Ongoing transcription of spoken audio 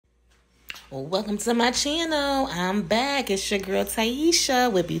Well, welcome to my channel. I'm back. It's your girl Taisha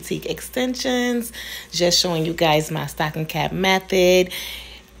with Beautique Extensions. Just showing you guys my stocking cap method.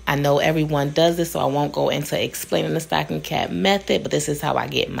 I know everyone does this, so I won't go into explaining the stocking cap method, but this is how I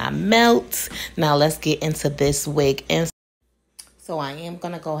get my melts. Now let's get into this wig. So I am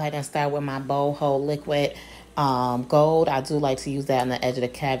going to go ahead and start with my boho liquid gold. I do like to use that on the edge of the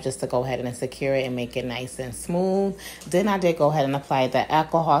cap just to go ahead and secure it and make it nice and smooth. Then I did go ahead and apply the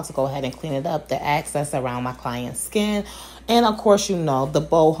alcohol to go ahead and clean it up, the excess around my client's skin. And of course, you know, the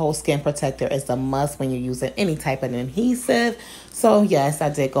boho skin protector is a must when you're using any type of adhesive. So yes, I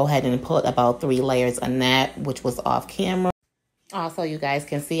did go ahead and put about 3 layers on that, which was off camera. Also, you guys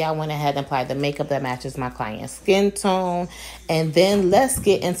can see I went ahead and applied the makeup that matches my client's skin tone. And then let's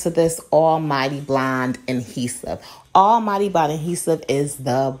get into this Almighty Blonde adhesive. Almighty Blonde adhesive is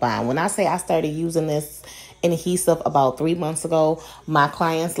the bomb. When I say I started using this adhesive about 3 months ago, my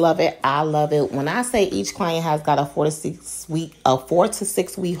clients love it. I love it. When I say each client has got a 4 to 6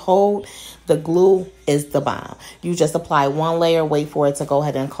 week hold, the glue is the bomb. You just apply 1 layer, wait for it to go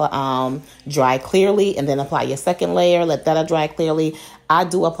ahead and dry clearly, and then apply your second layer, let that dry clearly. I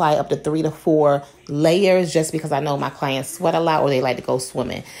do apply up to 3 to 4 layers just because I know my clients sweat a lot or they like to go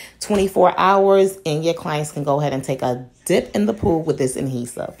swimming. 24 hours and your clients can go ahead and take a dip in the pool with this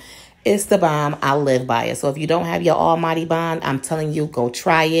adhesive. It's the bomb. I live by it. So if you don't have your Almighty Bond, I'm telling you, go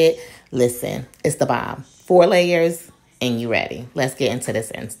try it. Listen, it's the bomb. 4 layers and you ready. Let's get into this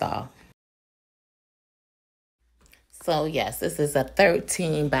install. So yes, this is a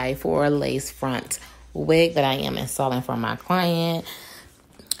 13 by 4 lace front wig that I am installing for my client.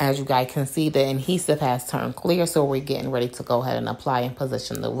 As you guys can see, the adhesive has turned clear, so we're getting ready to go ahead and apply and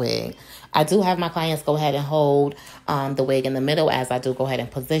position the wig. I do have my clients go ahead and hold the wig in the middle as I do go ahead and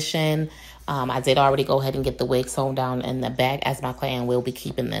position. I did already go ahead and get the wig sewn down in the back as my client will be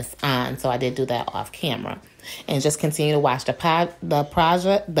keeping this on, so I did do that off camera. And just continue to watch the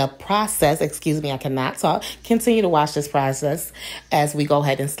process. Excuse me, I cannot talk. Continue to watch this process as we go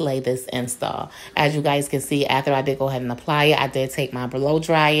ahead and slay this install. As you guys can see, after I did go ahead and apply it, I did take my blow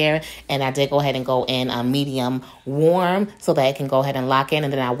dryer and I did go ahead and go in a medium warm so that it can go ahead and lock in.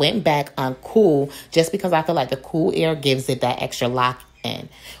 And then I went back on cool just because I feel like the cool air gives it that extra lock in.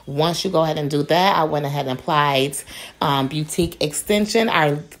 Once you go ahead and do that, I went ahead and applied Beautique Extension,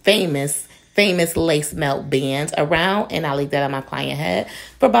 our famous lace melt bands around, and I leave that on my client head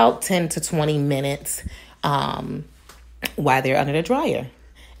for about 10 to 20 minutes while they're under the dryer.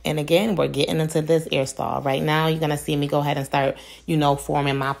 And again, we're getting into this install. Right now, you're going to see me go ahead and start,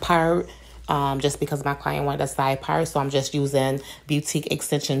 forming my part just because my client wanted a side part. So I'm just using Beautique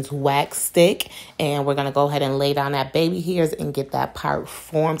Extensions wax stick, and we're going to go ahead and lay down that baby hairs and get that part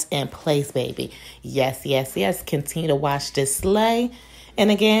formed in place, baby. Yes, yes, yes. Continue to watch this slay. And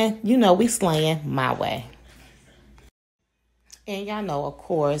again, we slaying my way. And y'all know, of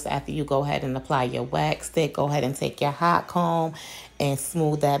course, after you go ahead and apply your wax stick, go ahead and take your hot comb and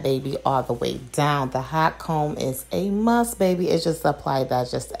smooth that baby all the way down. The hot comb is a must, baby. It's just apply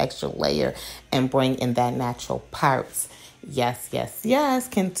that just extra layer and bring in that natural parts. Yes, yes, yes.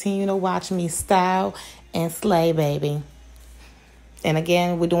 Continue to watch me style and slay, baby. And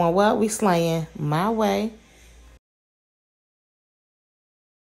again, we're doing what? We slaying my way.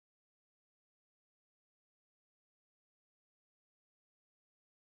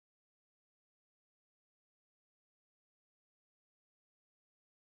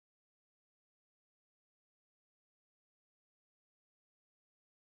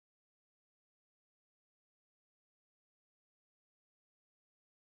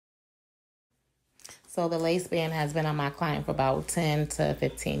 So the lace band has been on my client for about 10 to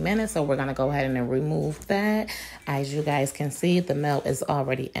 15 minutes. So we're going to go ahead and remove that. As you guys can see, the melt is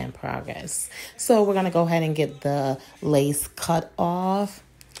already in progress. So we're going to go ahead and get the lace cut off.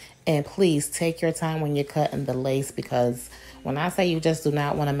 And please take your time when you're cutting the lace, because when I say you just do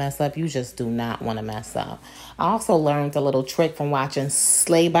not want to mess up, you just do not want to mess up. I also learned a little trick from watching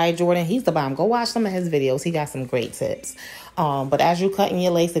Slay by Jordan. He's the bomb. Go watch some of his videos. He got some great tips. But as you're cutting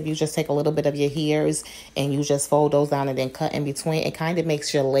your lace, if you just take a little bit of your hairs and you just fold those down and then cut in between, it kind of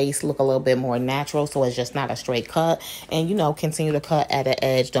makes your lace look a little bit more natural, so it's just not a straight cut. And, continue to cut at the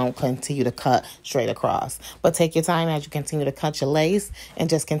edge. Don't continue to cut straight across. But take your time as you continue to cut your lace and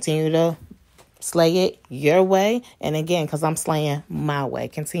just continue to slay it your way. And again, because I'm slaying my way,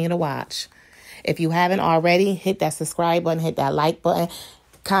 continue to watch. If you haven't already, hit that subscribe button, hit that like button,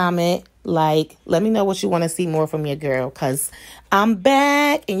 comment, let me know what you want to see more from your girl, because I'm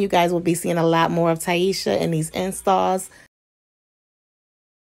back and you guys will be seeing a lot more of Taisha in these installs.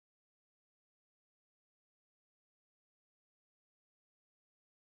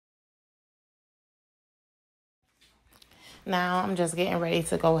 Now I'm just getting ready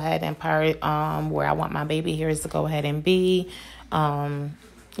to go ahead and part where I want my baby hairs to go ahead and be.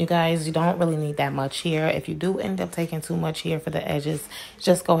 You guys, you don't really need that much here. If you do end up taking too much here for the edges,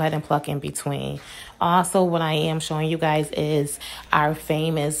 just go ahead and pluck in between. Also, what I am showing you guys is our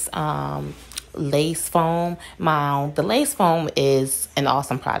famous lace foam. The lace foam is an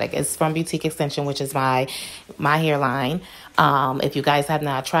awesome product. It's from Beautique Extension, which is my hairline. If you guys have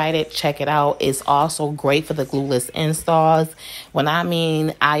not tried it, check it out. It's also great for the glueless installs. When I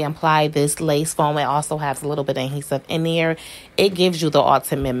mean I apply this lace foam, it also has a little bit of adhesive in there. It gives you the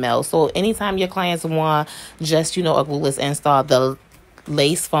ultimate melt. So anytime your clients want just, a glueless install, the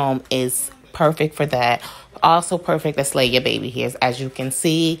lace foam is perfect for that. Also perfect to slay your baby hairs. As you can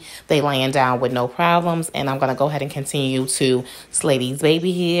see, they laying down with no problems. And I'm going to go ahead and continue to slay these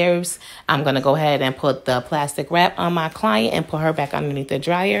baby hairs. I'm going to go ahead and put the plastic wrap on my client and put her back underneath the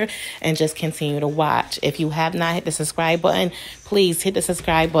dryer and just continue to watch. If you have not hit the subscribe button, please hit the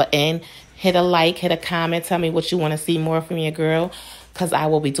subscribe button. Hit a like, hit a comment. Tell me what you want to see more from your girl, because I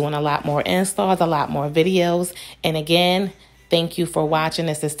will be doing a lot more installs, a lot more videos. And again, thank you for watching.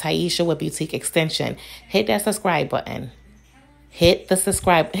 This is Taisha with Beautique Extension. Hit that subscribe button. Hit that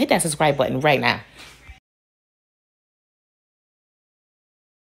subscribe button right now.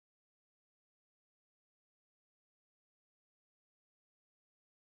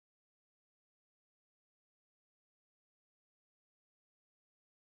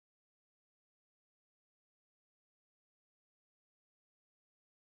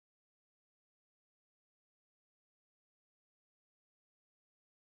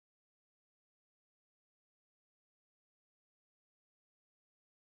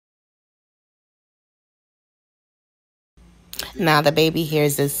 Now the baby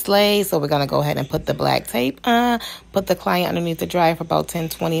hairs is slayed, so we're going to go ahead and put the black tape on, put the client underneath the dryer for about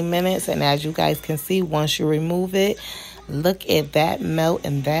 10-20 minutes. And as you guys can see, once you remove it, look at that melt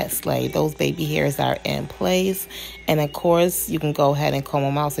and that slay. Those baby hairs are in place. And of course, you can go ahead and comb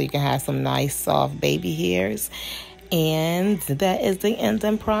them out so you can have some nice soft baby hairs. And that is the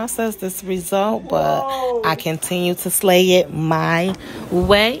ending process, this result. But I continue to slay it my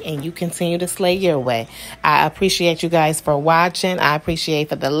way, and you continue to slay your way. I appreciate you guys for watching. I appreciate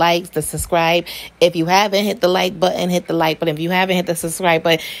for the likes, the subscribe. If you haven't hit the like button, hit the like button. If you haven't hit the subscribe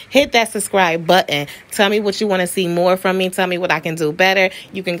button, hit that subscribe button. Tell me what you want to see more from me. Tell me what I can do better.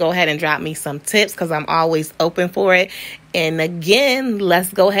 You can go ahead and drop me some tips, because I'm always open for it. And again,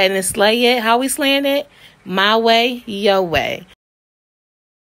 let's go ahead and slay it. How we slaying it? My way, your way.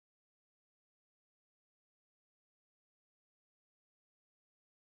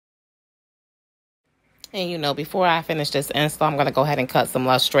 And before I finish this install, I'm going to go ahead and cut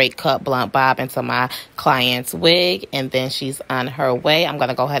some straight cut blunt bob into my client's wig. And then she's on her way. I'm going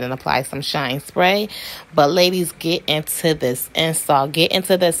to go ahead and apply some shine spray. But ladies, get into this install. Get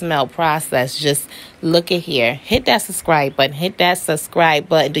into this melt process. Just look at here. Hit that subscribe button. Hit that subscribe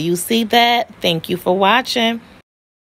button. Do you see that? Thank you for watching.